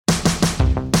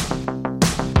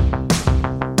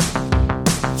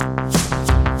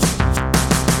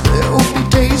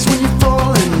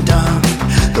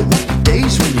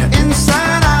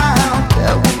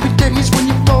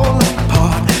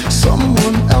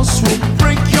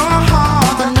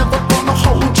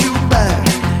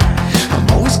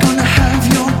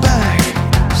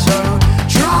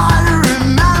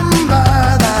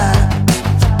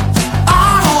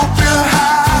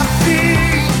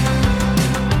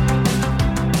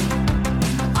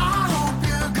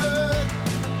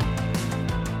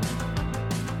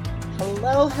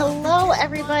Hello,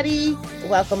 everybody.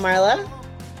 Welcome, Marla.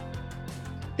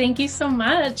 Thank you so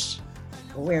much.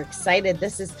 We're excited.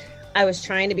 I was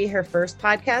trying to be her first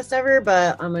podcast ever,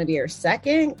 but I'm going to be her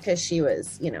second because she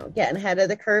was, getting ahead of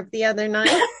the curve the other night.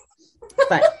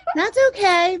 But that's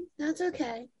okay. That's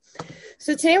okay.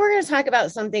 So today we're going to talk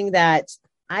about something that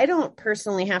I don't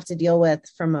personally have to deal with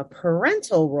from a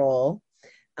parental role,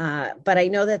 but I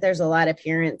know that there's a lot of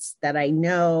parents that I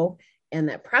know and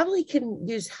that probably can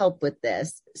use help with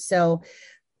this. So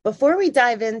before we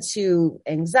dive into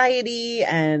anxiety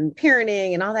and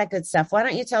parenting and all that good stuff, why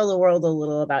don't you tell the world a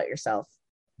little about yourself?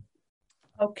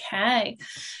 Okay.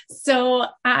 So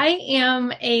I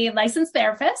am a licensed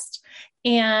therapist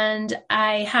and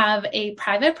I have a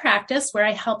private practice where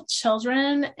I help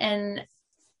children and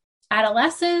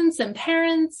adolescents and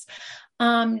parents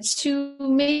to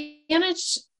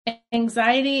manage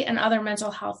anxiety and other mental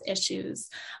health issues.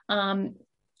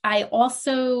 I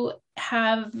also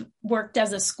have worked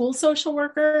as a school social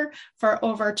worker for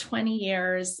over 20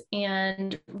 years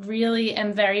and really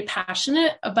am very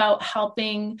passionate about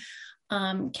helping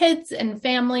kids and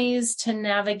families to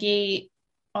navigate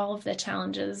all of the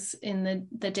challenges in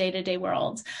the day-to-day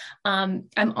world. I'm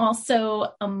also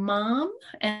a mom,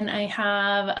 and I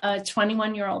have a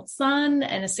 21-year-old son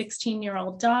and a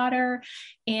 16-year-old daughter.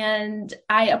 And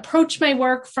I approach my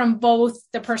work from both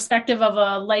the perspective of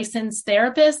a licensed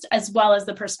therapist as well as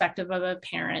the perspective of a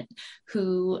parent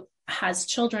who has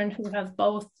children who have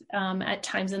both at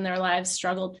times in their lives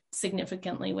struggled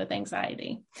significantly with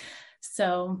anxiety.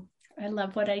 So I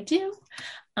love what I do.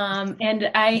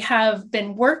 And I have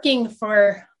been working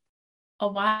for a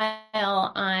while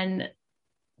on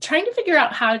trying to figure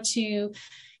out how to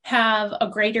have a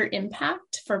greater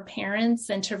impact for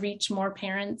parents and to reach more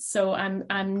parents. So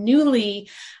I'm newly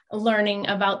learning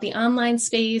about the online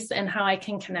space and how I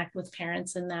can connect with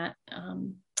parents in that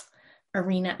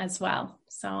arena as well.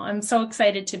 So I'm so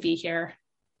excited to be here.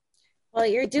 Well,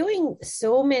 you're doing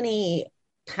so many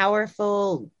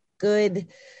powerful, good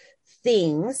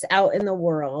things out in the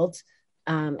world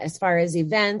as far as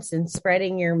events and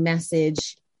spreading your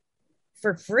message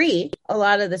for free. A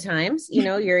lot of the times,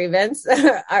 your events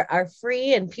are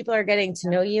free and people are getting to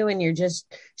know you and you're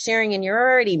just sharing and you're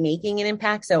already making an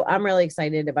impact. So I'm really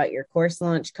excited about your course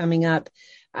launch coming up.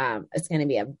 It's going to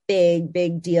be a big,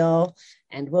 big deal.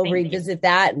 And we'll revisit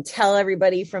that and tell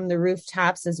everybody from the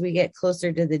rooftops as we get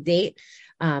closer to the date.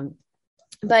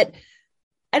 But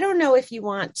I don't know if you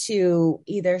want to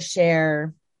either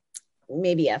share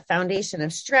maybe a foundation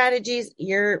of strategies.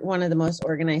 You're one of the most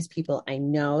organized people I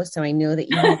know. So I know that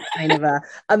you have kind of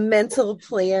a mental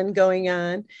plan going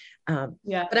on.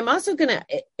 But I'm also going to,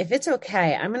 if it's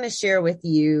okay, I'm going to share with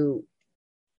you,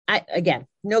 again,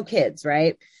 no kids,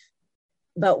 right?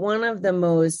 But one of the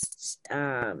most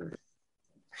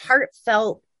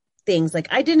heartfelt things, like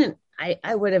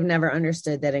I would have never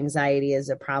understood that anxiety is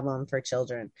a problem for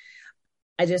children.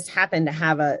 I just happened to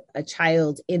have a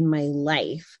child in my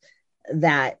life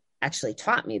that actually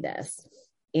taught me this.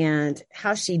 And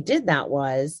how she did that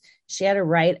was she had to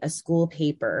write a school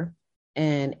paper,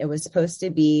 and it was supposed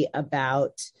to be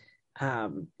about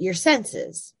your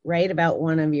senses, right? About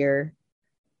one of your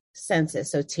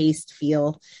senses. So taste,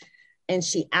 feel. And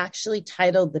she actually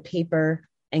titled the paper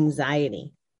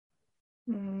Anxiety.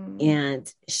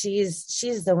 And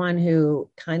she's the one who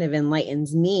kind of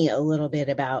enlightens me a little bit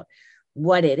about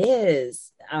what it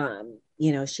is.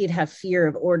 She'd have fear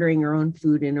of ordering her own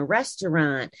food in a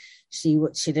restaurant. She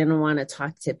didn't want to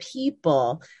talk to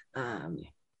people.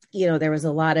 There was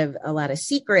a lot of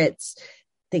secrets.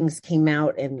 Things came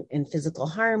out in physical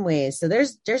harm ways. So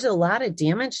there's a lot of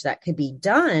damage that could be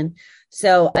done.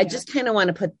 So I just kind of want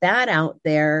to put that out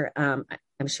there.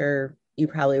 I'm sure you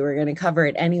probably were going to cover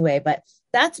it anyway, but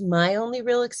that's my only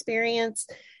real experience.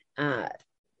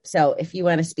 So if you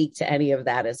want to speak to any of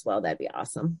that as well, that'd be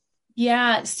awesome.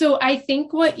 Yeah. So I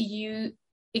think what you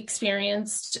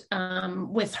experienced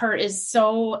with her is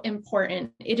so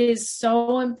important. It is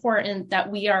so important that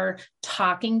we are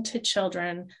talking to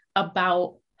children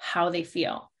about how they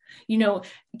feel.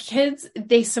 Kids,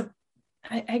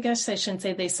 I guess I shouldn't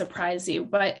say they surprise you,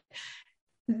 but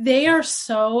they are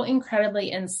so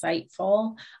incredibly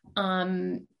insightful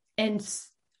and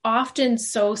often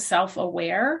so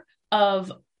self-aware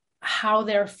of how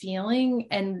they're feeling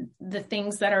and the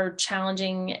things that are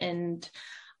challenging and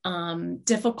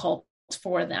difficult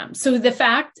for them. So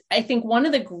I think one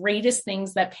of the greatest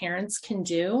things that parents can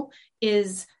do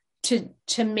is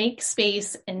to make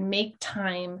space and make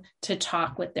time to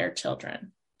talk with their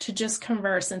children, to just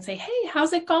converse and say, hey,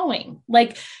 how's it going?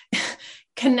 Like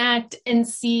connect and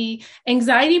see.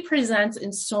 Anxiety presents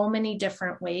in so many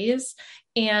different ways.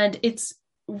 And it's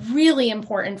really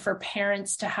important for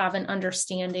parents to have an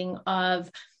understanding of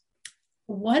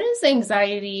what does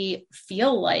anxiety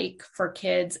feel like for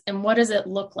kids and what does it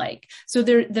look like? So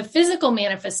the physical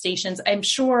manifestations, I'm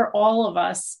sure all of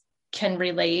us can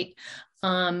relate.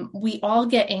 We all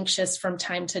get anxious from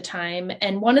time to time.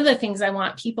 And one of the things I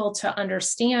want people to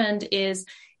understand is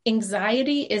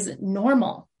anxiety is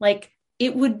normal. Like,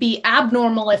 it would be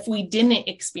abnormal if we didn't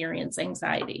experience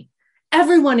anxiety.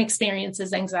 Everyone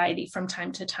experiences anxiety from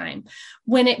time to time.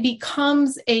 When it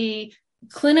becomes a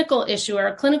clinical issue or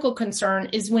a clinical concern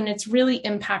is when it's really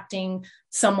impacting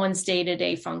someone's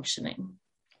day-to-day functioning.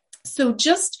 So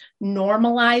just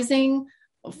normalizing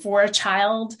for a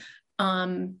child,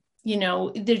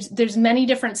 there's many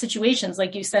different situations.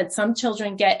 Like you said, some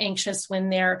children get anxious when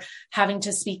they're having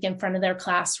to speak in front of their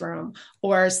classroom,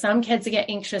 or some kids get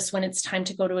anxious when it's time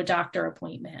to go to a doctor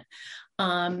appointment.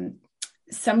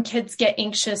 Some kids get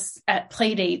anxious at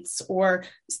play dates or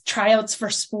tryouts for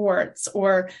sports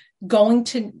or going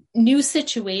to new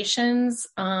situations.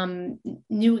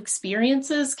 New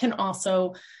experiences can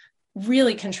also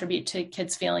really contribute to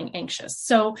kids feeling anxious.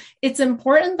 So it's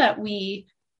important that we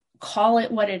call it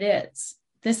what it is.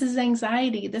 This is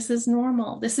anxiety. This is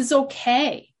normal. This is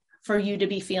okay for you to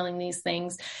be feeling these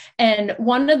things. And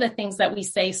one of the things that we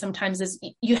say sometimes is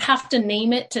you have to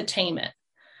name it to tame it.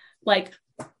 Like,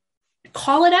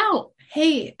 call it out.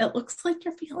 Hey, it looks like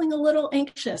you're feeling a little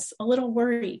anxious, a little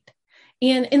worried,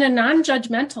 and in a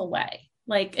non-judgmental way,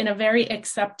 like in a very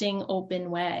accepting, open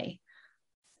way.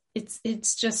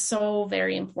 It's just so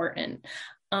very important.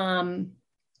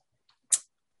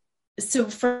 So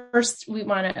first we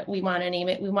want to name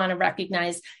it. We want to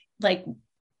recognize, like,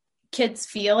 kids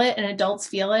feel it and adults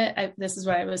feel it. This is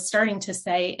what I was starting to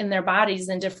say, in their bodies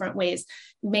in different ways.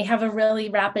 You may have a really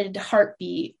rapid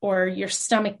heartbeat, or your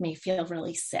stomach may feel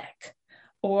really sick,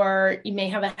 or you may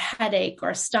have a headache or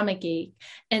a stomach ache.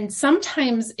 And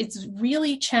sometimes it's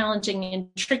really challenging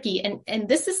and tricky. And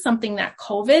this is something that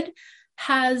COVID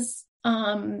has,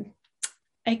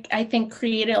 I think,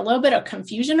 created a little bit of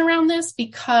confusion around this,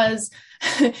 because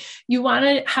you want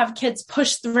to have kids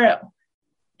push through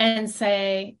and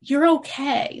say, you're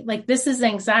okay. Like, this is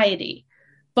anxiety.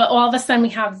 But all of a sudden we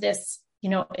have this,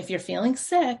 if you're feeling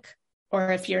sick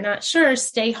or if you're not sure,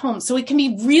 stay home. So it can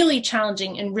be really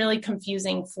challenging and really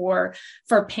confusing for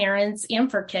parents and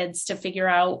for kids to figure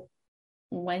out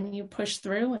when you push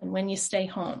through and when you stay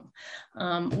home.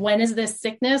 When is this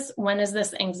sickness? When is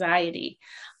this anxiety?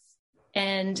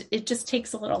 And it just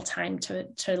takes a little time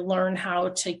to learn how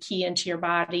to key into your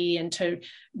body and to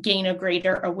gain a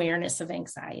greater awareness of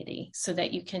anxiety so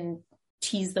that you can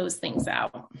tease those things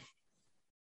out.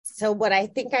 So what I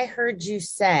think I heard you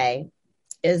say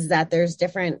is that there's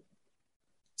different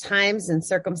times and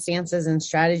circumstances and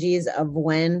strategies of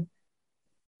when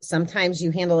sometimes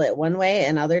you handle it one way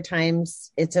and other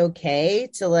times it's okay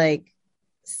to, like,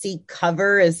 seek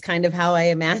cover, is kind of how I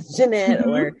imagine it,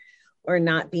 mm-hmm. or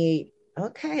not be.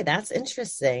 Okay, that's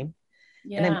interesting.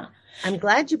 Yeah. And I'm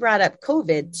glad you brought up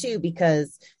COVID too,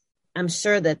 because I'm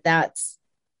sure that's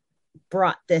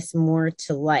brought this more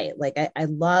to light. Like, I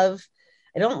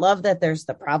don't love that there's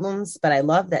the problems, but I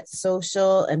love that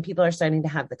social and people are starting to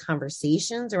have the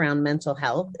conversations around mental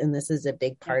health. And this is a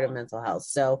big part of mental health.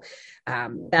 So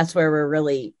that's where we're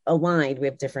really aligned. We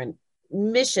have different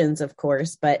missions, of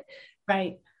course, but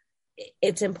right.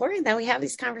 It's important that we have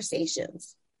these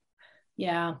conversations.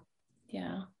 Yeah.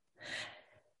 Yeah,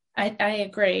 I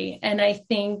agree. And I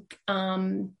think,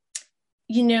 one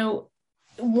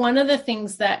of the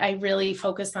things that I really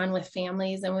focus on with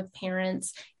families and with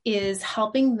parents is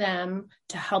helping them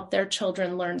to help their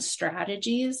children learn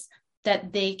strategies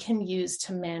that they can use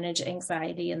to manage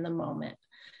anxiety in the moment.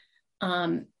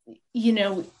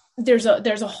 There's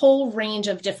a whole range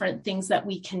of different things that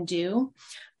we can do,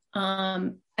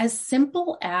 as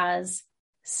simple as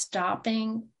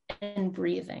stopping and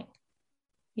breathing.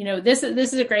 This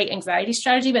is a great anxiety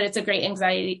strategy, but it's a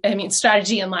great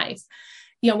strategy in life.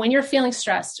 When you're feeling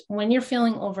stressed, when you're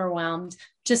feeling overwhelmed,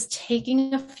 just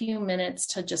taking a few minutes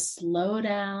to just slow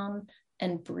down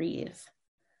and breathe.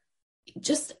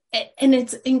 And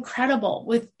it's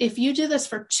incredible if you do this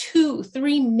for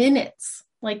 2-3 minutes,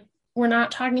 like, we're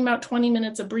not talking about 20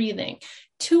 minutes of breathing,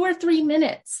 2 or 3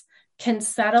 minutes can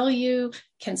settle you,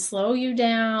 can slow you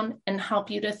down and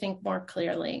help you to think more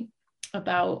clearly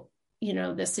about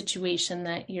the situation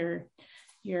that you're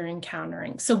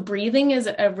encountering. So breathing is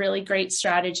a really great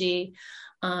strategy.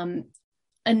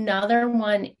 Another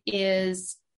one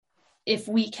is, if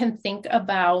we can think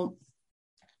about,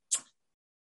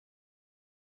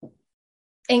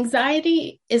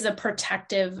 anxiety is a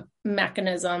protective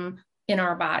mechanism in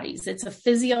our bodies. It's a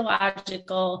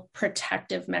physiological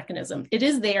protective mechanism. It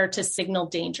is there to signal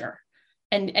danger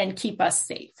and keep us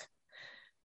safe.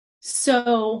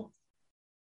 So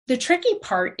the tricky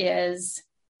part is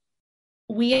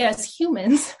we as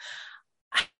humans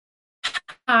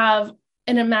have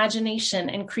an imagination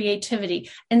and creativity.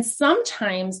 And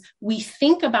sometimes we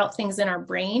think about things in our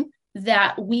brain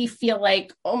that we feel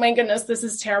like, oh my goodness, this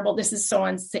is terrible. This is so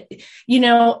unsafe,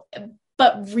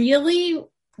 but really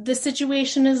the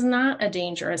situation is not a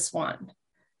dangerous one.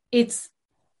 It's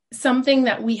something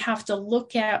that we have to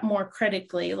look at more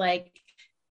critically. Like,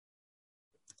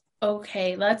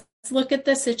 okay, let's look at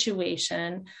the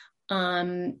situation.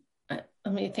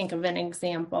 Let me think of an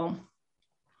example.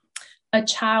 A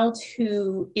child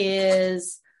who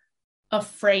is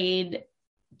afraid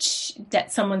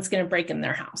that someone's going to break in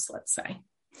their house, let's say.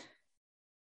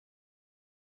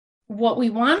 What we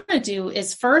want to do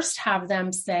is first have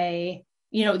them say,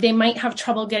 they might have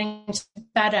trouble getting to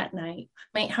bed at night,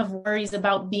 might have worries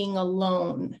about being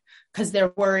alone because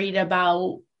they're worried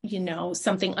about,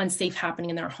 something unsafe happening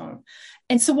in their home.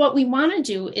 And so what we want to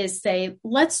do is say,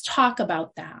 let's talk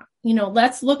about that.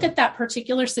 Let's look at that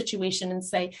particular situation and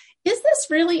say, is this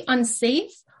really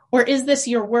unsafe? Or is this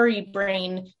your worry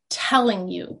brain telling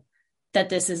you that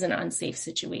this is an unsafe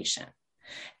situation?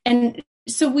 And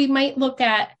so we might look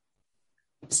at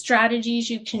strategies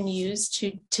you can use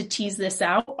to tease this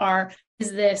out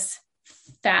is this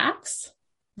facts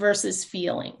versus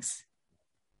feelings?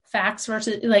 Facts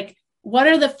versus, what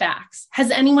are the facts? Has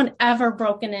anyone ever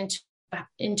broken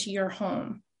into your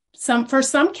home? For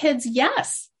some kids,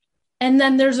 yes. And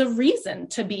then there's a reason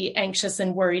to be anxious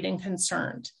and worried and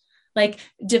concerned,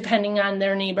 depending on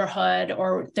their neighborhood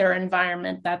or their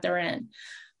environment that they're in.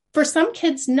 For some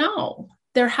kids, no.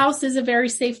 Their house is a very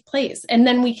safe place. And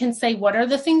then we can say, what are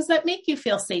the things that make you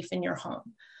feel safe in your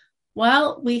home?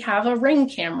 Well, we have a Ring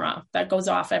camera that goes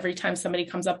off every time somebody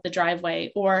comes up the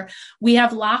driveway, or we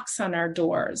have locks on our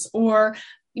doors, or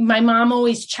my mom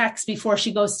always checks before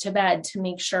she goes to bed to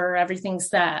make sure everything's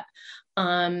set.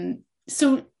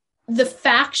 So the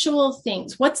factual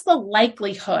things, what's the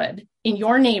likelihood in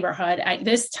your neighborhood at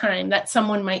this time that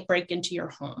someone might break into your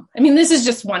home? I mean, this is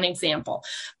just one example,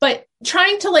 but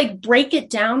trying to break it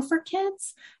down for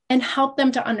kids and help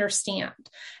them to understand.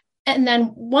 And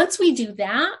then once we do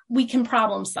that, we can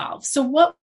problem solve. So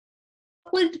what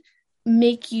would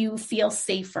make you feel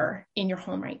safer in your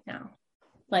home right now?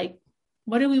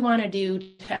 What do we want to do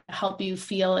to help you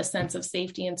feel a sense of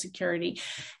safety and security?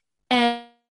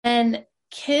 And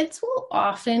kids will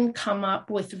often come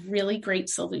up with really great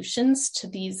solutions to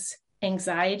these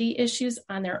anxiety issues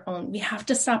on their own. We have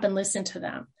to stop and listen to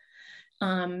them.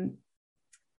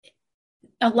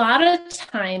 A lot of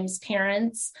times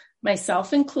parents,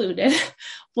 myself included,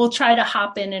 will try to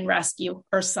hop in and rescue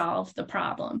or solve the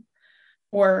problem,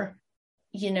 or,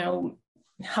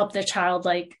 help the child,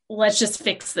 let's just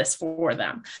fix this for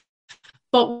them.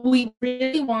 But we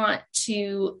really want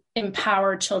to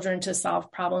empower children to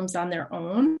solve problems on their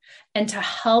own and to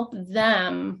help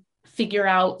them figure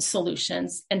out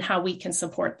solutions and how we can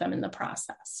support them in the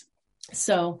process.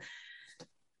 So,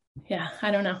 yeah,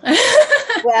 I don't know.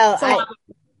 Well,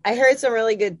 I heard some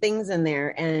really good things in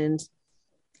there, and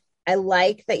I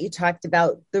like that you talked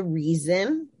about the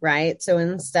reason, right? So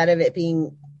instead of it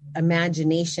being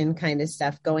imagination kind of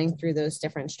stuff, going through those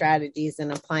different strategies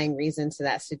and applying reason to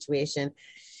that situation.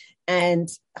 And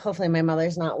hopefully my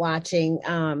mother's not watching.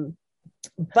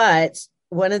 But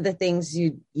one of the things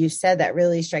you said that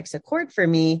really strikes a chord for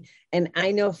me, and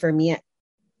I know for me,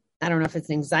 I don't know if it's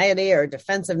anxiety or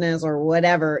defensiveness or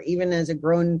whatever, even as a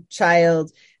grown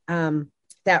child,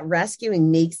 that rescuing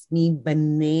makes me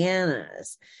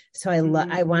bananas. So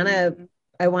I want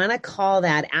to call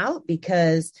that out,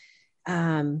 because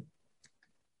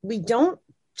we don't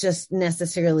just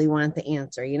necessarily want the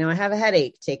answer. I have a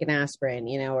headache, take an aspirin,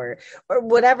 or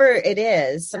whatever it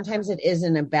is. Sometimes it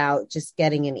isn't about just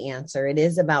getting an answer. It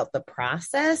is about the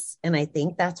process. And I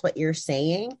think that's what you're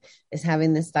saying, is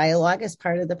having this dialogue as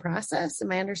part of the process.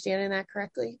 Am I understanding that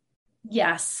correctly?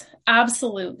 Yes,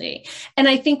 absolutely. And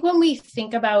I think when we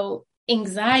think about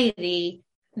anxiety,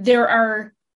 there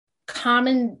are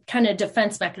common kind of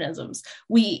defense mechanisms.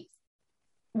 We've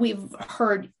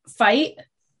heard fight,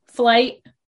 flight,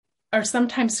 or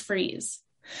sometimes freeze.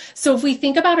 So if we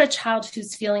think about a child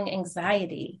who's feeling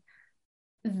anxiety,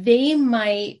 they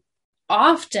might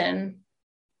often,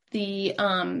 the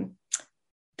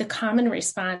common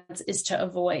response is to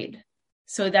avoid.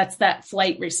 So that's that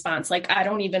flight response. I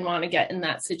don't even want to get in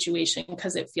that situation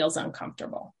because it feels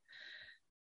uncomfortable.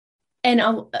 And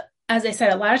as I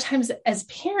said, a lot of times as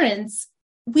parents,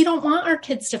 we don't want our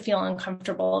kids to feel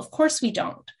uncomfortable. Of course we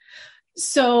don't.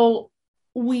 So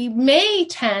we may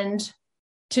tend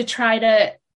to try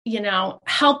to,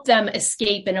 help them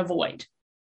escape and avoid,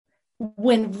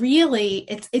 when really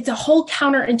it's a whole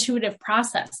counterintuitive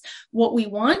process. What we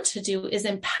want to do is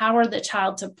empower the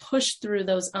child to push through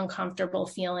those uncomfortable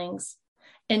feelings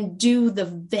and do the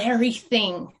very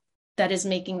thing that is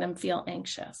making them feel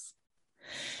anxious.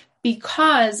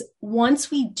 Because once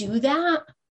we do that,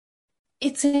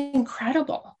 it's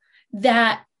incredible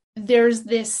that there's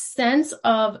this sense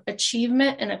of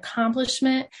achievement and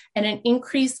accomplishment and an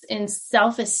increase in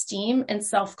self-esteem and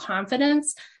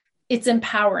self-confidence. It's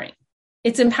empowering.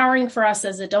 It's empowering for us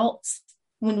as adults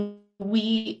when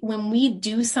we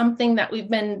do something that we've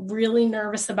been really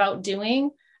nervous about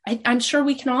doing. I'm sure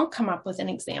we can all come up with an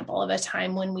example of a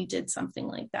time when we did something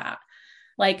like that.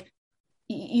 Like,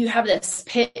 you have this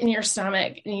pit in your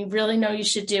stomach and you really know you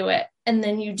should do it. And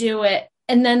then you do it.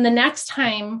 And then the next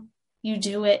time you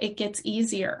do it, it gets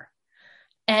easier.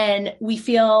 And we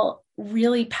feel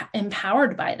really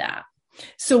empowered by that.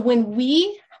 So when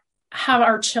we have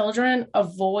our children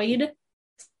avoid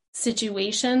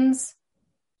situations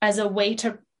as a way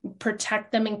to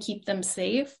protect them and keep them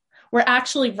safe, we're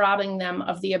actually robbing them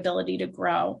of the ability to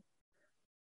grow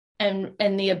and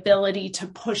the ability to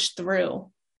push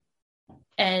through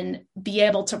and be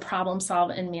able to problem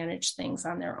solve and manage things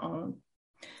on their own.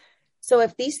 So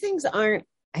if these things aren't,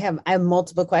 I have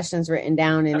multiple questions written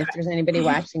down, and if there's anybody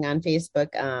watching on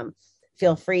Facebook,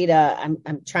 feel free to,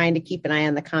 I'm trying to keep an eye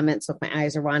on the comments. So if my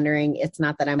eyes are wandering, it's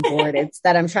not that I'm bored, it's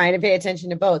that I'm trying to pay attention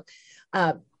to both.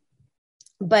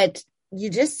 But you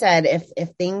just said, if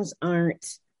things aren't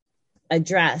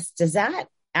addressed, does that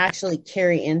actually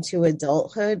carry into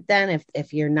adulthood then?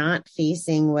 If you're not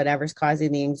facing whatever's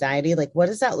causing the anxiety, like what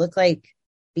does that look like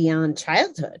beyond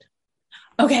childhood?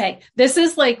 Okay. This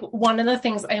is like one of the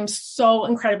things I am so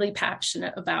incredibly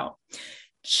passionate about.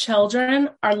 Children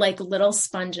are like little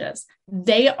sponges.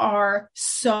 They are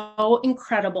so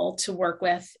incredible to work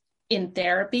with in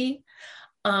therapy,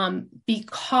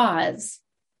 because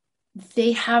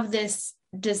they have this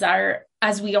desire,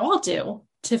 as we all do,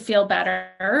 to feel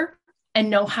better and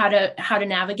know how to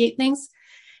navigate things.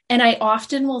 And I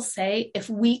often will say, if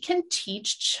we can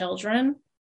teach children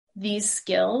these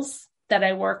skills that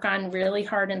I work on really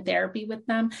hard in therapy with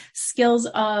them, skills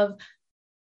of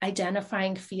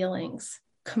identifying feelings,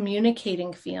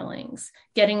 communicating feelings,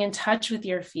 getting in touch with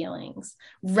your feelings,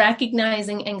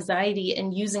 recognizing anxiety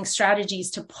and using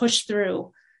strategies to push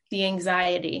through the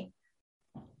anxiety.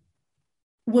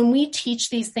 When we teach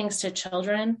these things to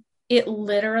children, it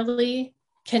literally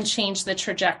can change the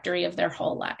trajectory of their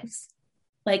whole lives.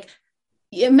 Like,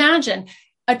 imagine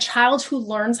a child who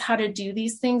learns how to do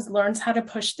these things, learns how to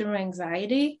push through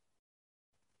anxiety.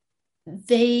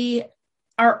 They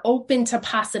are open to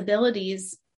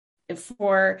possibilities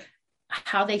for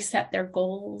how they set their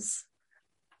goals,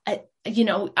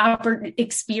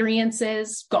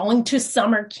 experiences, going to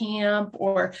summer camp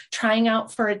or trying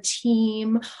out for a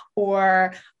team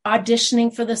or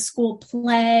auditioning for the school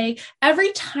play.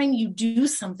 Every time you do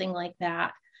something like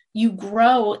that, you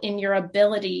grow in your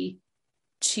ability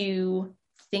to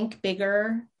think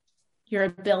bigger, your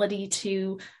ability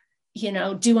to,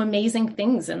 do amazing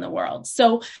things in the world.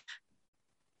 So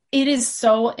it is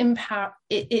so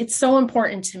it's so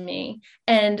important to me.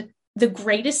 And the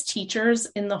greatest teachers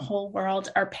in the whole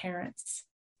world are parents.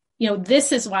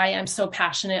 This is why I'm so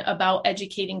passionate about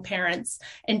educating parents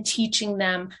and teaching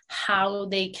them how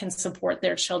they can support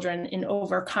their children in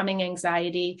overcoming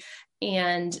anxiety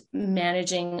and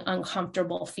managing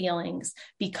uncomfortable feelings,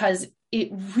 because it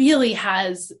really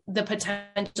has the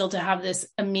potential to have this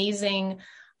amazing,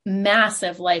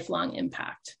 massive, lifelong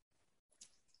impact.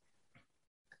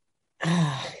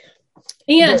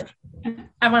 And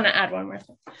I want to add one more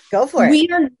thing. Go for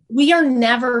it. We are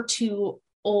never too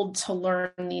old to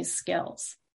learn these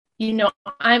skills.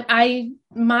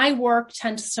 My work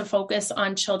tends to focus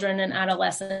on children and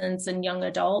adolescents and young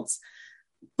adults,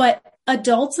 but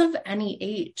adults of any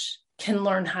age can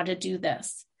learn how to do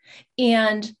this.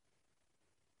 And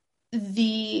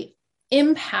the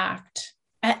impact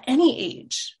at any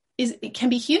age it can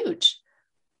be huge.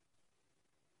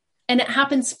 And it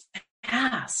happens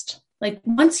fast. Like,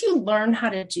 once you learn how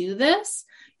to do this,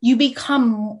 you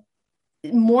become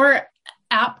more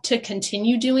apt to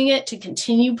continue doing it, to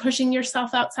continue pushing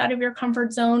yourself outside of your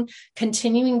comfort zone,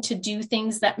 continuing to do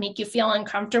things that make you feel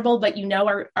uncomfortable, but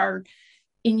are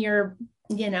in your,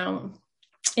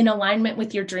 in alignment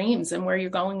with your dreams and where you're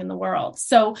going in the world.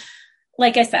 So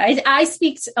like I said, I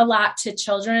speak a lot to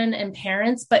children and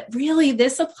parents, but really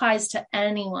this applies to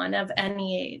anyone of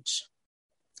any age.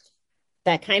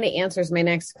 that kind of answers my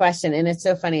next question. And it's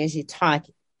so funny as you talk,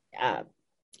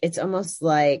 it's almost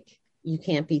like you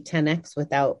can't be 10x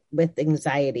with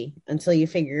anxiety until you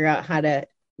figure out how to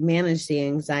manage the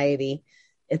anxiety.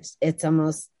 It's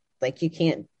almost like you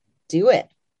can't do it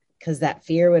because that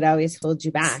fear would always hold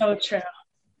you back. So true.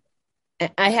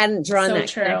 I hadn't drawn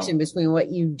that connection between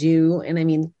what you do. And I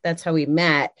mean, that's how we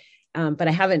met. But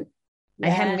I hadn't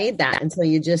made that until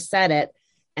you just said it.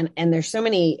 And there's so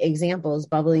many examples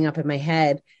bubbling up in my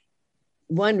head.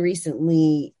 One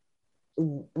recently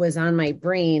was on my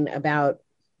brain about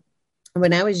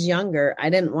when I was younger, I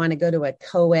didn't want to go to a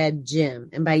co-ed gym.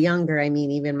 And by younger, I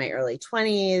mean, even my early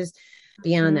 20s,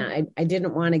 beyond that, I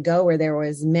didn't want to go where there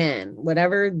was men,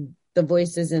 whatever the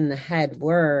voices in the head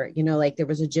were, you know, like there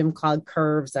was a gym called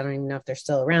Curves. I don't even know if they're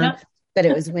still around, but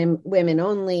it was women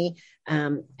only.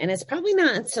 And it's probably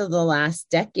not until the last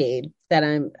decade that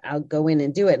I'll go in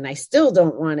and do it. And I still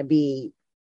don't want to be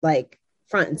like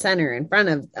front and center in front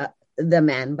of the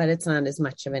men, but it's not as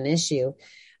much of an issue.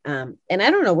 And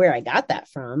I don't know where I got that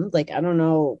from. Like, I don't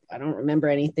know. I don't remember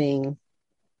anything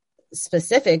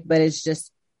specific, but it's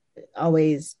just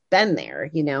always been there,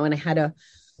 you know, and I had to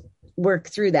work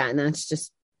through that. And that's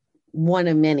just one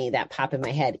of many that pop in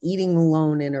my head. Eating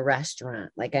alone in a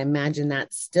restaurant. Like, I imagine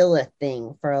that's still a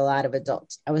thing for a lot of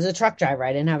adults. I was a truck driver.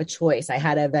 I didn't have a choice. I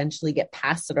had to eventually get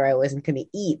past it or I wasn't going to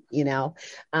eat, you know?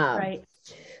 Right.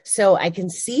 So I can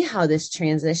see how this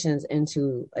transitions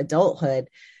into adulthood.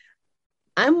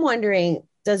 I'm wondering,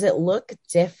 does it look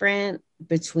different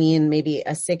between maybe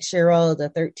a 6-year-old, a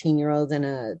 13-year-old, and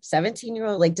a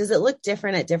 17-year-old? Like, does it look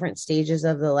different at different stages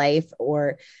of the life?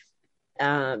 Or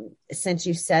since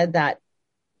you said that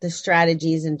the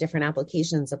strategies and different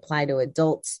applications apply to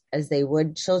adults as they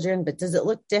would children, but does it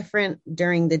look different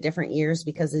during the different years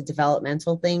because of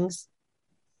developmental things?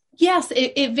 Yes,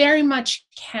 it very much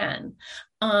can.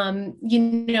 You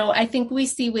know, I think we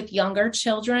see with younger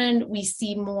children, we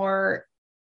see more.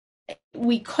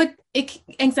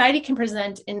 Anxiety can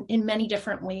present in many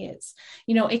different ways.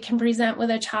 You know, it can present with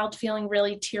a child feeling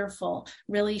really tearful,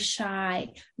 really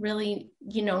shy, really,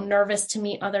 you know, nervous to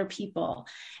meet other people.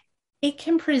 It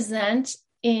can present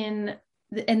and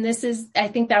this is, I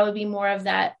think that would be more of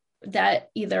that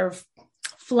either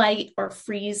flight or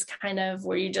freeze kind of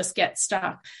where you just get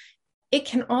stuck. It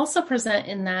can also present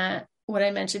in that, what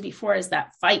I mentioned before is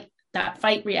that fight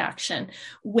reaction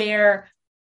where,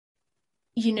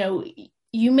 you know,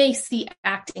 you may see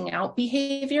acting out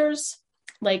behaviors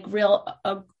like real,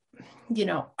 you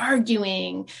know,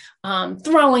 arguing,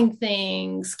 throwing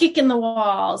things, kicking the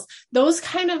walls, those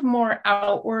kind of more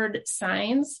outward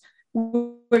signs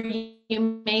where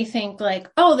you may think like,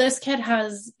 oh, this kid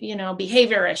has, you know,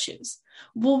 behavior issues.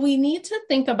 Well, we need to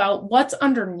think about what's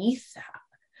underneath that.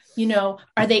 You know,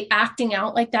 are they acting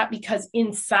out like that because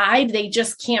inside they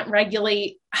just can't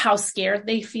regulate how scared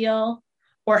they feel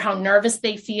or how nervous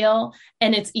they feel?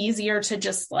 And it's easier to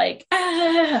just like,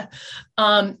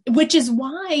 which is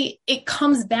why it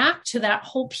comes back to that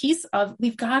whole piece of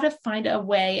we've got to find a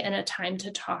way and a time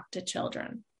to talk to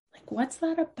children. Like, what's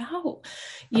that about?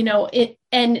 You know,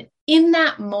 and in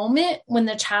that moment when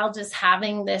the child is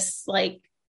having this like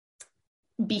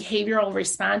behavioral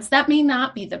response, that may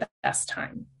not be the best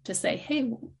time to say,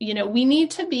 hey, you know, we need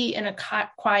to be in a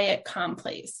quiet, calm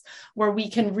place where we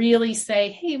can really say,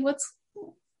 hey, what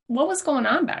was going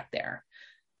on back there?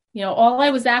 You know, all I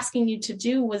was asking you to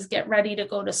do was get ready to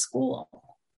go to school.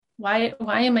 Why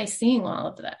am I seeing all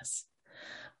of this?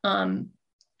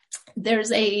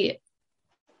 There's a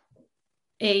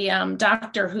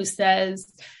doctor who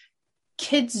says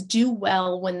kids do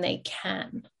well when they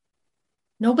can.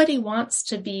 Nobody wants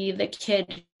to be the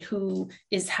kid who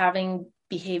is having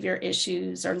behavior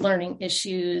issues or learning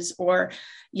issues or,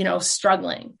 you know,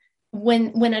 struggling.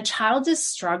 When a child is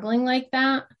struggling like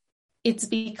that, it's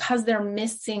because they're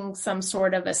missing some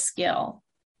sort of a skill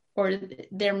or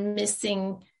they're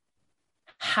missing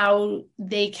how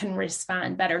they can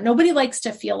respond better. Nobody likes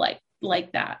to feel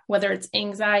like that, whether it's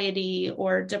anxiety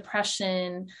or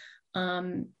depression.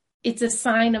 It's a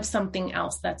sign of something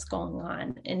else that's going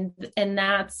on. And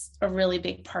that's a really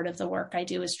big part of the work I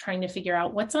do is trying to figure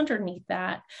out what's underneath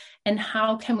that and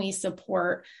how can we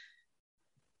support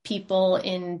people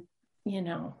in, you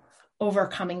know,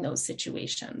 overcoming those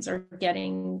situations or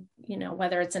getting, you know,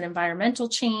 whether it's an environmental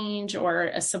change or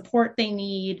a support they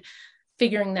need,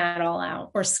 figuring that all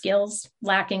out, or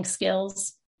lacking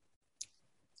skills.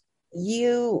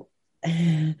 You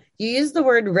use the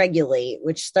word regulate,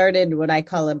 which started what I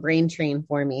call a brain train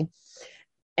for me.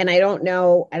 And I don't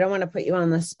want to put you on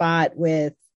the spot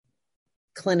with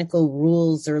clinical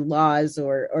rules or laws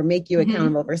or make you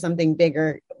accountable for something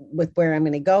bigger. with where I'm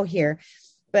going to go here,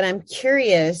 but I'm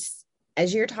curious,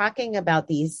 as you're talking about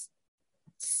these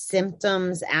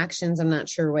symptoms, actions, I'm not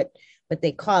sure what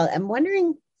they call it. I'm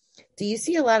wondering, do you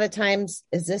see a lot of times,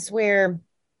 is this where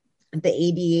the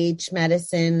ADH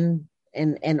medicine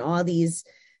and all these,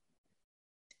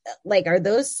 like, are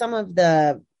those some of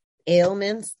the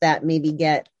ailments that maybe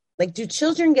get, like, do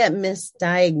children get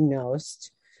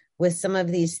misdiagnosed with some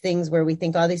of these things where we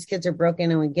think all these kids are broken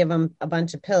and we give them a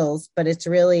bunch of pills, but it's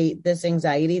really this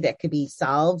anxiety that could be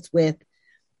solved with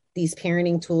these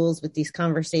parenting tools, with these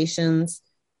conversations?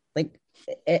 Like,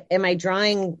 am I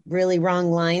drawing really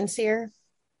wrong lines here?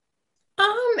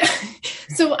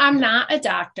 So I'm not a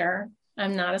doctor.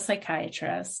 I'm not a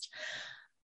psychiatrist.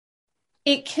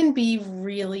 It can be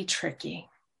really tricky.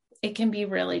 It can be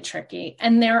really tricky.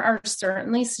 And there are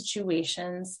certainly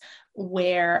situations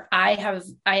where I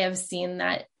have seen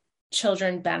that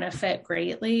children benefit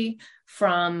greatly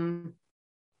from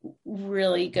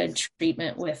really good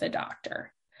treatment with a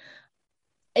doctor.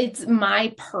 It's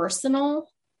my personal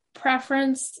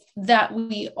preference that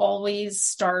we always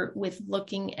start with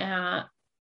looking at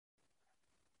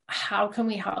how can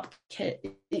we help kids,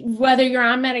 whether you're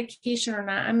on medication or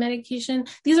not on medication.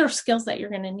 These are skills that you're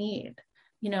going to need.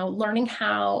 Learning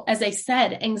how, as I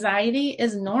said, anxiety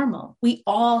is normal. We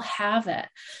all have it.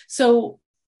 So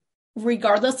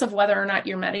regardless of whether or not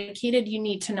you're medicated, you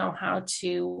need to know how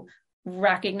to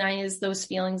recognize those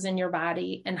feelings in your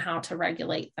body and how to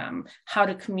regulate them, how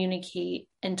to communicate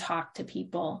and talk to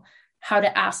people, how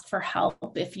to ask for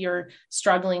help if you're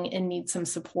struggling and need some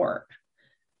support.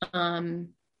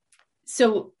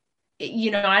 So,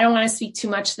 I don't want to speak too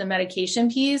much to the medication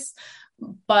piece,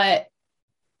 but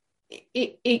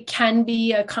it can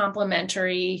be a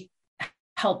complementary,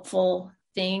 helpful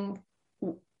thing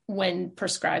when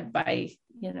prescribed by,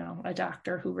 a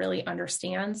doctor who really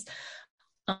understands.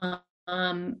 I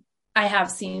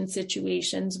have seen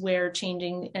situations where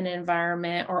changing an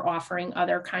environment or offering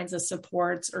other kinds of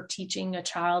supports or teaching a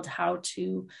child how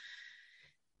to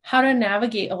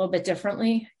navigate a little bit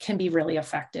differently can be really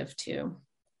effective too.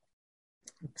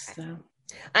 So,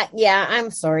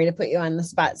 I'm sorry to put you on the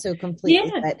spot so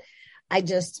completely, but I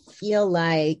just feel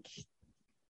like,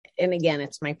 and again,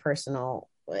 it's my personal,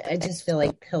 I just feel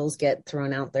like pills get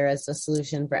thrown out there as the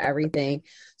solution for everything.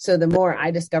 So the more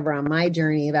I discover on my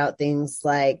journey about things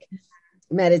like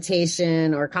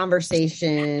meditation or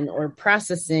conversation or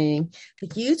processing,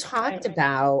 like you talked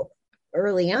about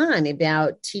early on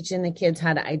about teaching the kids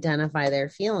how to identify their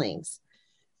feelings.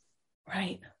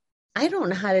 Right. I don't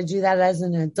know how to do that as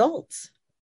an adult.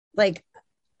 Like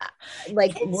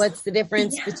what's the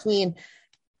difference between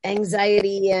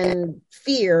anxiety and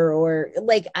fear, or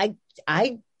like,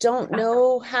 I don't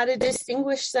know how to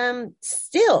distinguish them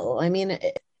still. I mean,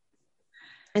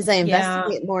 as I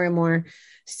investigate more and more.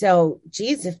 So,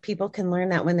 geez, if people can learn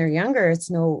that when they're younger,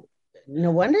 it's no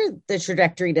wonder the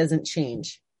trajectory doesn't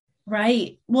change.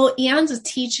 Right. Well, and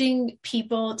teaching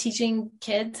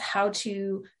kids how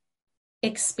to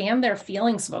expand their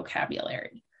feelings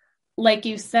vocabulary. Like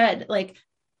you said, like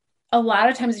a lot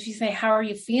of times if you say, how are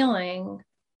you feeling?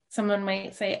 Someone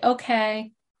might say,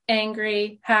 okay,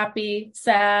 angry, happy,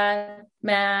 sad,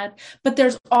 mad. But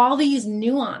there's all these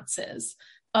nuances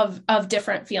of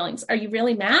different feelings. Are you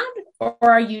really mad or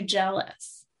are you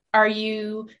jealous? Are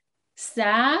you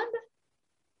sad?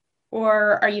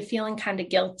 Or are you feeling kind of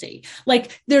guilty?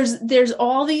 Like there's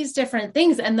all these different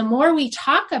things. And the more we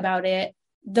talk about it,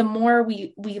 the more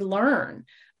we learn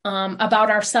about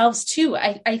ourselves too.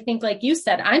 I think, like you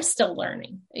said, I'm still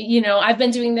learning. I've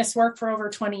been doing this work for over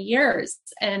 20 years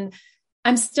and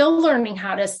I'm still learning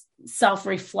how to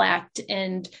self-reflect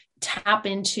and tap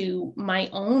into my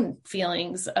own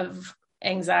feelings of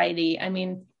anxiety. I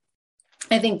mean,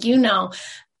 I think,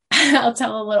 I'll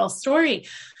tell a little story.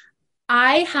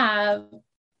 I have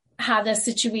had a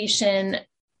situation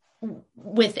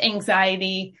with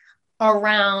anxiety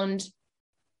around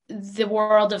the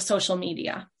world of social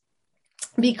media,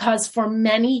 because for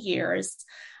many years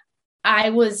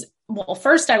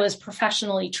first I was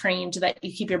professionally trained that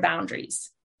you keep your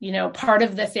boundaries. Part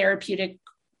of the therapeutic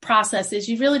process is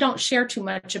you really don't share too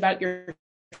much about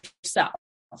yourself.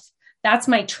 That's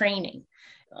my training,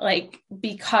 like,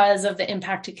 because of the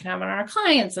impact it can have on our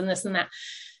clients and this and that.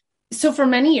 So for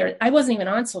many years, I wasn't even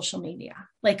on social media.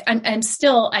 Like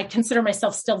I consider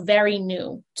myself still very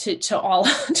new to all,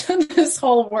 to this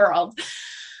whole world.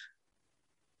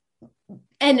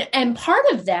 And part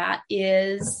of that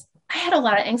is I had a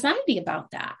lot of anxiety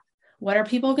about that. What are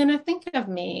people going to think of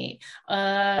me? Do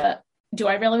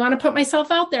I really want to put myself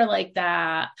out there like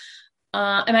that?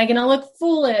 Am I going to look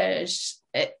foolish?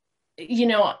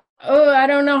 I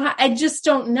don't know how, I just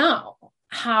don't know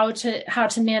how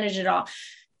to manage it all.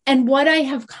 And what I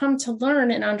have come to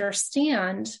learn and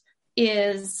understand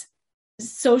is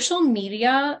social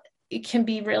media, it can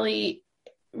be really,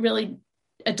 really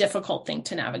a difficult thing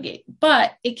to navigate,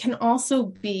 but it can also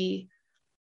be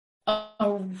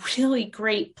a really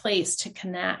great place to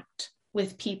connect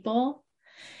with people.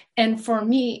 And for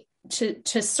me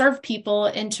to serve people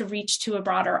and to reach to a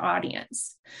broader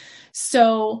audience.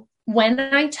 So when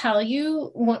I tell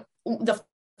you the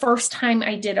first time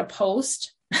I did a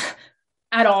post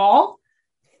at all,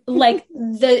 like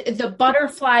the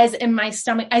butterflies in my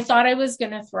stomach, I thought I was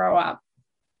going to throw up.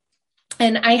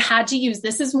 And I had to use,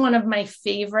 this is one of my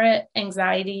favorite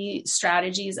anxiety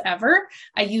strategies ever.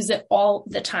 I use it all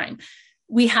the time.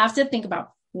 We have to think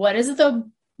about what is the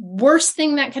worst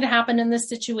thing that could happen in this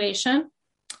situation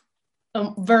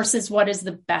versus what is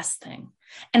the best thing.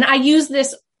 And I use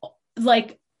this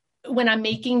like when I'm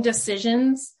making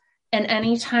decisions and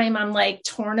anytime I'm like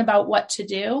torn about what to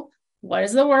do, what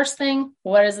is the worst thing?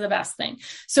 What is the best thing?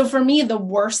 So for me, the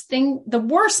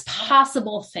worst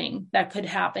possible thing that could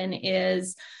happen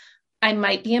is I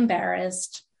might be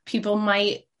embarrassed. People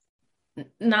might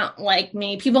not like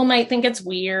me. People might think it's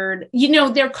weird.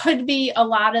 There could be a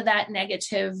lot of that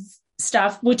negative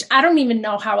stuff, which I don't even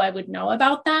know how I would know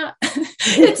about that.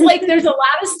 It's like there's a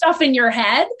lot of stuff in your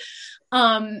head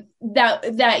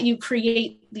that you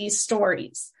create these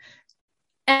stories.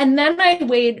 And then I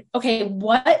weighed, okay,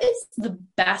 what is the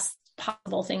best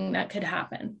possible thing that could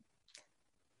happen?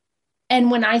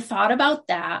 And when I thought about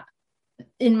that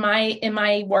in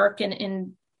my work and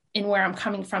in where I'm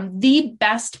coming from, the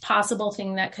best possible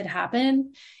thing that could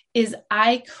happen is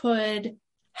I could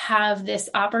have this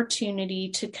opportunity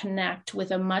to connect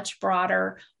with a much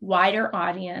broader, wider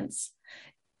audience.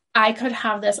 I could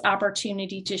have this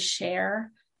opportunity to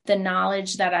share the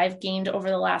knowledge that I've gained over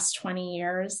the last 20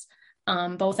 years,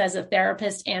 both as a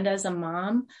therapist and as a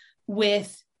mom,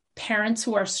 with parents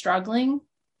who are struggling.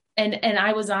 And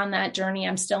I was on that journey.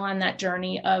 I'm still on that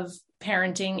journey of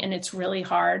parenting, and it's really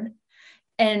hard.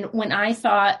 And when I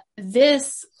thought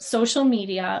this social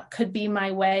media could be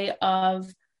my way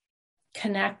of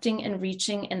connecting and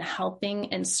reaching and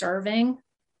helping and serving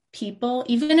people,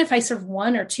 even if I serve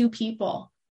one or two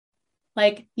people,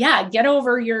 like, yeah, get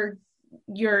over your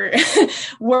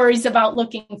worries about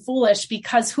looking foolish,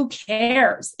 because who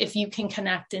cares if you can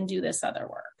connect and do this other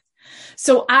work?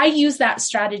 So I use that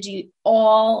strategy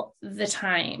all the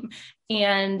time.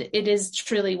 And it is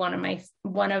truly one of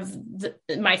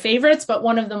my favorites, but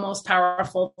one of the most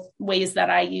powerful ways that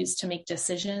I use to make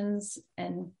decisions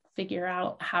and figure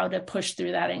out how to push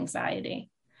through that anxiety.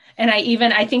 And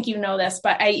I think you know this,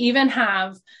 but I even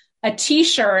have a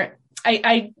t-shirt.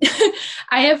 I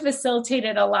have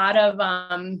facilitated a lot of,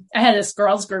 I had this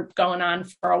girls group going on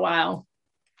for a while,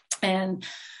 and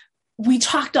we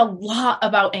talked a lot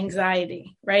about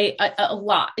anxiety, right? A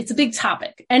lot. It's a big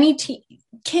topic. Any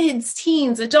kids,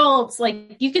 teens, adults,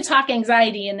 like you could talk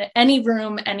anxiety in any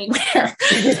room, anywhere.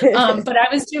 But I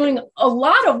was doing a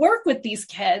lot of work with these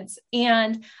kids,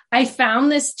 and I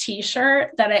found this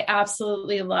t-shirt that I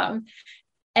absolutely love.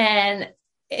 And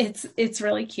it's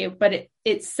really cute, but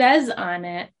it says on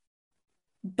it,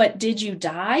 "But did you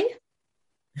die?"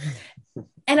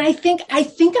 And I think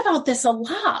about this a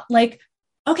lot. Like,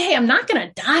 okay, I'm not going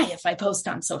to die if I post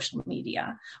on social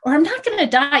media, or I'm not going to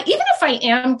die, even if I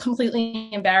am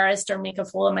completely embarrassed or make a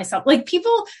fool of myself. Like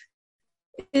people,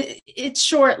 it's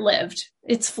short-lived.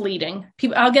 It's fleeting.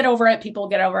 I'll get over it. People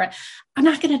get over it. I'm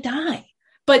not going to die,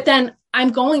 but then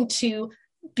I'm going to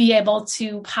be able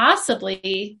to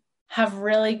possibly have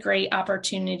really great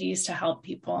opportunities to help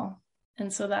people.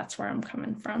 And so that's where I'm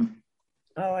coming from.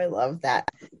 Oh, I love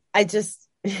that. I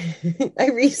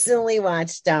recently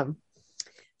watched,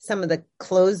 some of the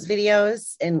clothes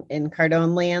videos in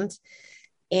Cardone land.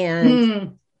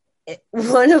 And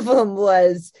one of them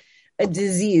was a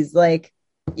disease. Like,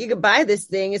 you could buy this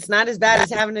thing. It's not as bad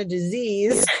as having a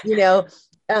disease, So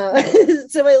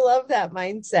I love that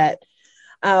mindset.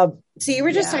 So you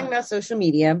were just talking about social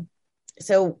media.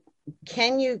 So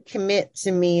can you commit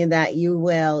to me that you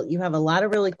have a lot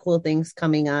of really cool things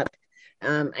coming up?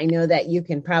 I know that you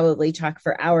can probably talk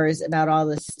for hours about all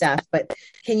this stuff, but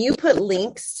can you put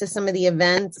links to some of the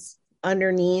events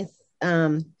underneath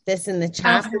this in the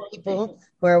chat for people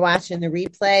who are watching the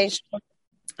replay?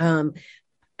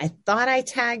 I thought I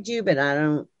tagged you, but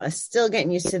I'm still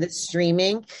getting used to the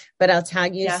streaming, but I'll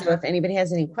tag you. Yeah. So if anybody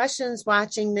has any questions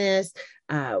watching this,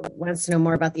 wants to know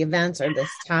more about the events or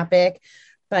this topic,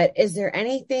 but is there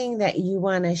anything that you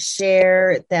want to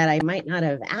share that I might not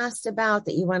have asked about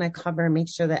that you want to cover, make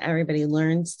sure that everybody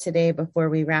learns today before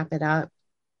we wrap it up?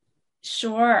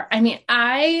 Sure. I mean,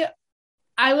 I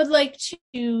would like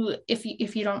to,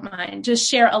 if you don't mind, just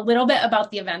share a little bit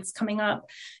about the events coming up,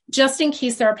 just in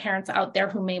case there are parents out there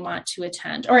who may want to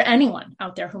attend, or anyone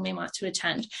out there who may want to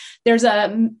attend. There's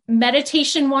a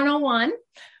Meditation 101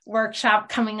 workshop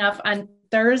coming up on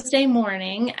Thursday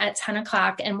morning at 10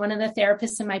 o'clock. And one of the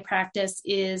therapists in my practice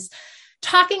is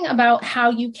talking about how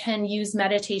you can use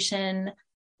meditation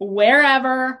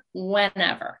wherever,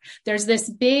 whenever. There's this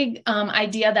big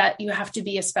idea that you have to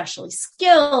be especially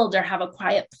skilled or have a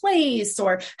quiet place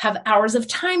or have hours of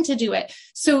time to do it.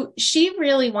 So she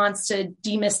really wants to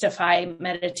demystify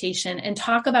meditation and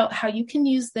talk about how you can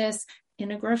use this in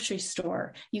a grocery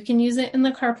store. You can use it in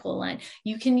the carpool line.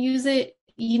 You can use it,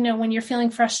 when you're feeling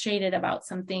frustrated about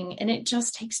something, and it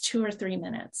just takes 2 or 3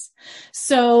 minutes.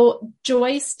 So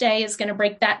Joyce Day is going to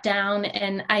break that down,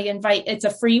 and it's a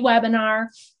free webinar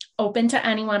open to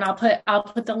anyone. I'll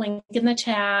put the link in the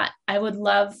chat. I would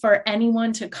love for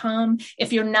anyone to come.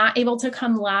 If you're not able to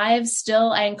come live,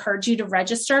 still, I encourage you to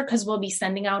register, because we'll be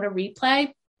sending out a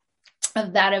replay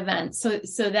of that event. So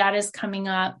that is coming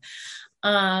up.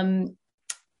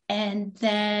 And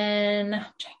then I'm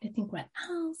trying to think what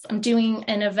else. I'm doing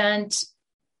an event.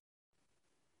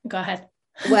 Go ahead.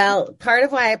 Well, part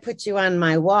of why I put you on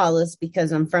my wall is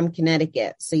because I'm from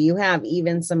Connecticut. So you have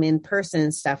even some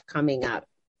in-person stuff coming up.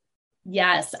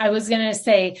 Yes. I was going to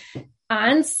say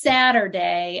on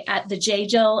Saturday at the J.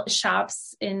 Jill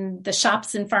shops in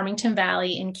Farmington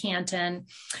Valley in Canton,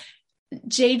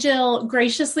 J. Jill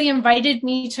graciously invited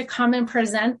me to come and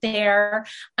present there.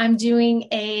 I'm doing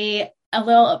a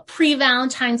little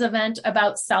pre-Valentine's event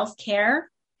about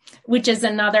self-care, which is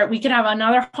we could have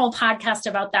another whole podcast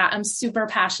about that. I'm super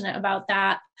passionate about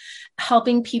that,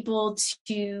 helping people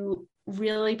to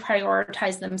really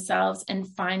prioritize themselves and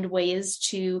find ways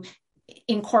to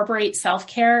incorporate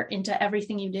self-care into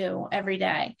everything you do every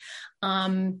day.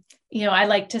 I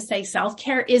like to say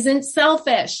self-care isn't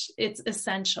selfish. It's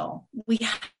essential. We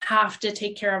have to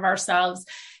take care of ourselves.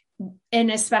 And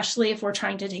especially if we're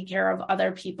trying to take care of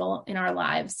other people in our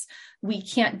lives, we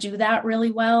can't do that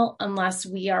really well unless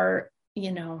we are,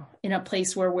 in a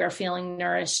place where we're feeling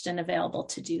nourished and available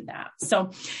to do that.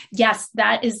 So yes,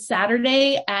 that is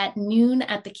Saturday at noon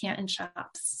at the Canton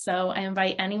shops. So I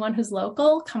invite anyone who's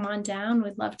local, come on down.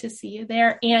 We'd love to see you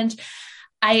there. And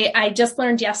I just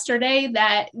learned yesterday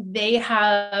that they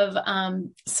have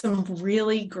some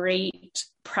really great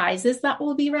prizes that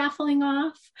we'll be raffling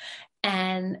off.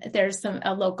 And there's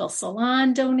a local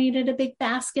salon donated a big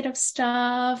basket of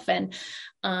stuff. And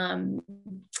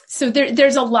so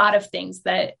there's a lot of things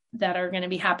that are going to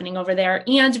be happening over there.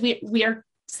 And we are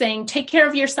saying, take care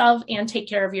of yourself and take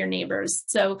care of your neighbors.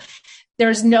 So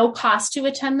there's no cost to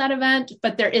attend that event,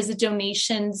 but there is a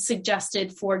donation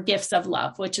suggested for Gifts of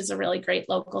Love, which is a really great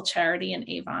local charity in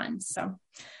Avon. So,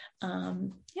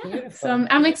 so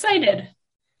I'm excited.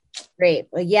 Great.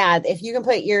 Well, yeah, if you can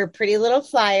put your pretty little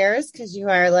flyers, because you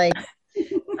are like,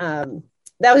 that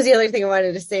was the other thing I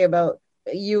wanted to say about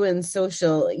you and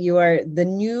social. You are the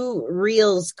new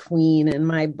Reels queen in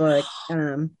my book.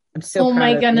 I'm so proud my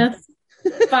of goodness,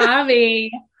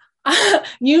 Bobby.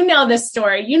 You know the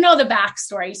story. You know the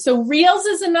backstory. So Reels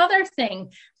is another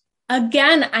thing.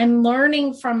 Again, I'm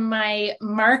learning from my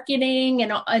marketing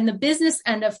and the business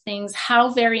end of things, how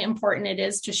very important it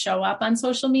is to show up on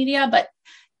social media, but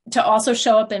to also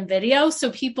show up in video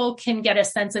so people can get a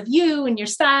sense of you and your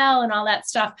style and all that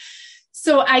stuff.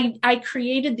 So I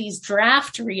created these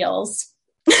draft reels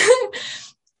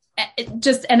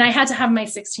and I had to have my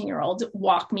 16-year-old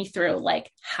walk me through,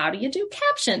 like, how do you do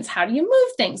captions? How do you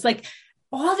move things? Like,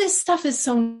 all this stuff is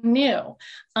so new.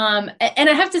 And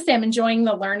I have to say, I'm enjoying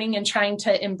the learning and trying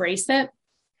to embrace it.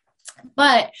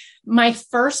 But my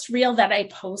first reel that I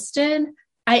posted,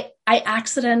 I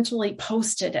accidentally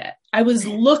posted it. I was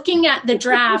looking at the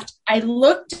draft. I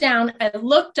looked down, I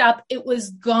looked up, it was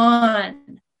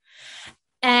gone.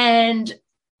 And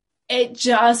it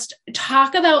just,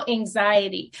 talk about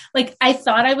anxiety. Like, I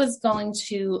thought I was going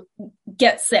to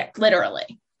get sick,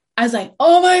 literally. I was like,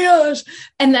 oh my gosh.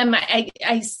 And then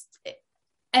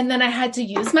and then I had to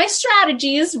use my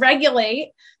strategies,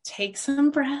 regulate, take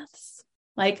some breaths,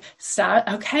 like, stop.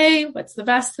 Okay. What's the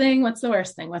best thing? What's the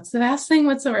worst thing? What's the best thing?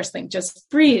 What's the worst thing? Just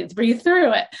breathe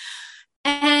through it.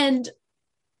 And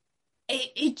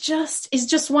it just is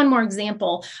just one more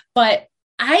example, but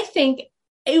I think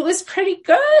it was pretty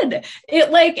good.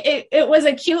 It was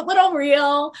a cute little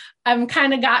reel. I'm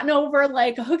kind of gotten over,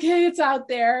 like, okay, it's out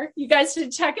there. You guys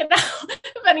should check it out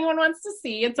if anyone wants to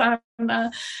see. It's on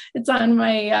my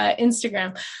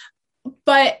Instagram.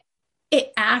 But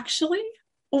it actually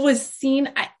was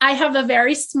seen. I have a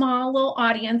very small little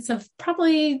audience of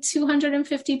probably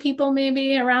 250 people,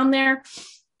 maybe around there.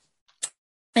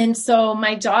 And so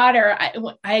my daughter,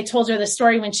 I told her the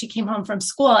story when she came home from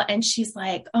school, and she's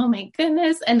like, oh my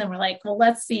goodness. And then we're like, well,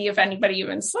 let's see if anybody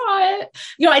even saw it.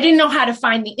 I didn't know how to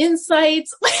find the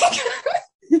insights.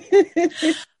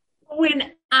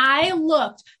 When I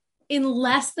looked, in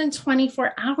less than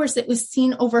 24 hours, it was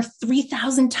seen over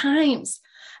 3,000 times.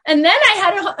 And then I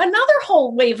had another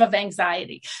whole wave of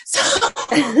anxiety. So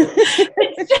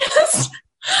it's just,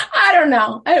 I don't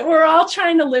know. We're all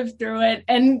trying to live through it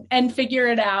and figure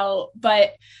it out.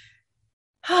 But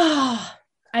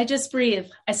I just breathe.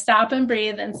 I stop and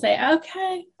breathe and say,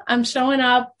 okay, I'm showing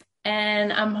up,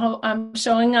 and I'm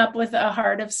showing up with a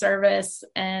heart of service,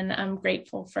 and I'm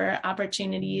grateful for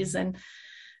opportunities and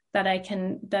that I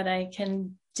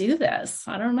can do this.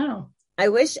 I don't know. I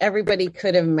wish everybody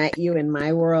could have met you in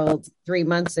my world 3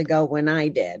 months ago when I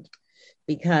did,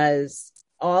 because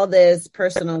all this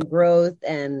personal growth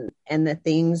and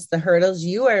the hurdles,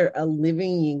 you are a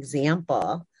living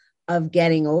example of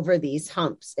getting over these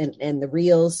humps and the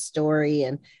real story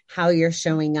and how you're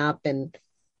showing up and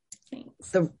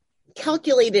the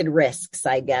calculated risks,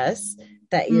 I guess,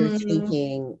 that you're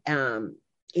taking.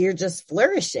 You're just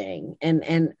flourishing.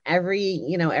 And every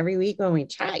week when we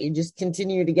chat, you just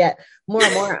continue to get more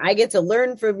and more. I get to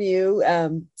learn from you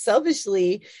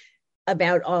selfishly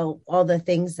about all the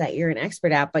things that you're an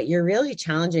expert at, but you're really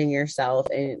challenging yourself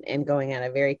and going at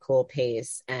a very cool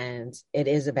pace. And it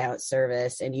is about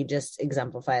service, and you just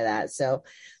exemplify that. So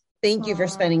thank you for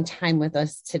spending time with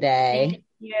us today. Thank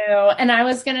you. And I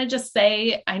was going to just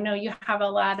say, I know you have a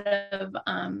lot of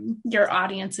your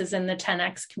audiences in the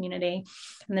 10X community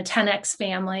and the 10X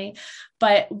family,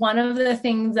 but one of the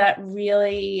things that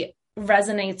really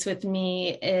resonates with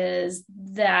me is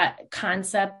that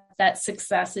concept that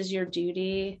success is your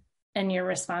duty and your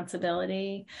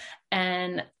responsibility.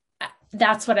 And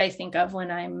that's what I think of when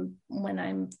I'm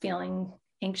feeling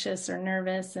anxious or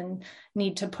nervous and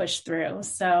need to push through.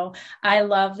 So I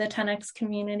love the 10X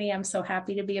community. I'm so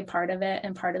happy to be a part of it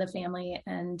and part of the family.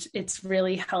 And it's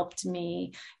really helped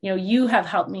me. You have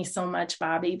helped me so much,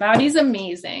 Bobby. Bobby's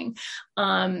amazing.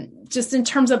 Just in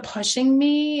terms of pushing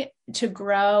me to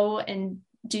grow and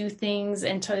do things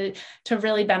and to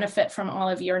really benefit from all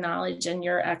of your knowledge and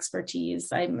your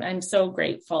expertise. I'm so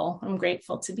grateful. I'm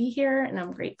grateful to be here, and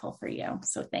I'm grateful for you.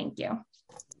 So thank you.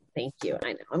 Thank you.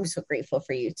 I know. I'm so grateful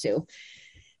for you too.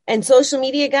 And social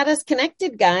media got us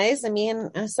connected, guys. I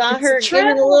mean, I saw her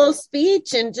giving a little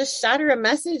speech and just shot her a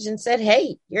message and said,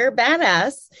 hey, you're a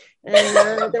badass.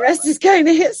 And the rest is kind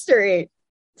of history.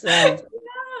 So, yeah.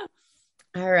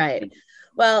 All right.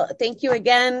 Well, thank you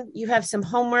again. You have some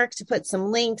homework to put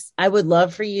some links. I would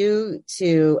love for you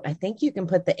to, I think you can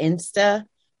put the Insta,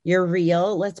 your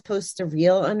reel. Let's post a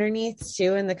reel underneath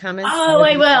too in the comments. Oh,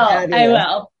 I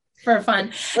will. For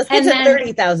fun. Let's get to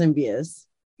 30,000 views.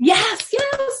 Yes.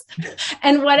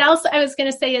 And what else I was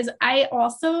going to say is I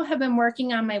also have been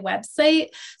working on my website.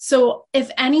 So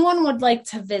if anyone would like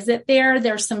to visit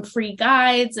there's some free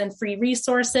guides and free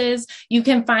resources. You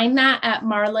can find that at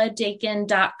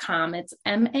marladakin.com. It's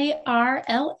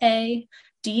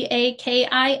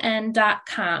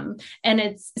MarlaDakin.com. And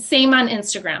it's same on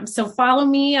Instagram. So follow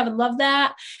me. I would love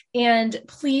that. And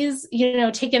please,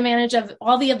 take advantage of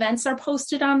all the events are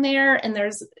posted on there. And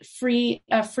there's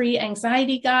a free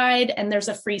anxiety guide, and there's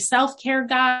a free self-care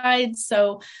guide.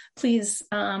 So please,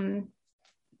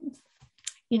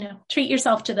 treat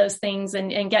yourself to those things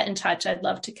and get in touch. I'd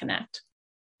love to connect.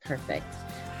 Perfect.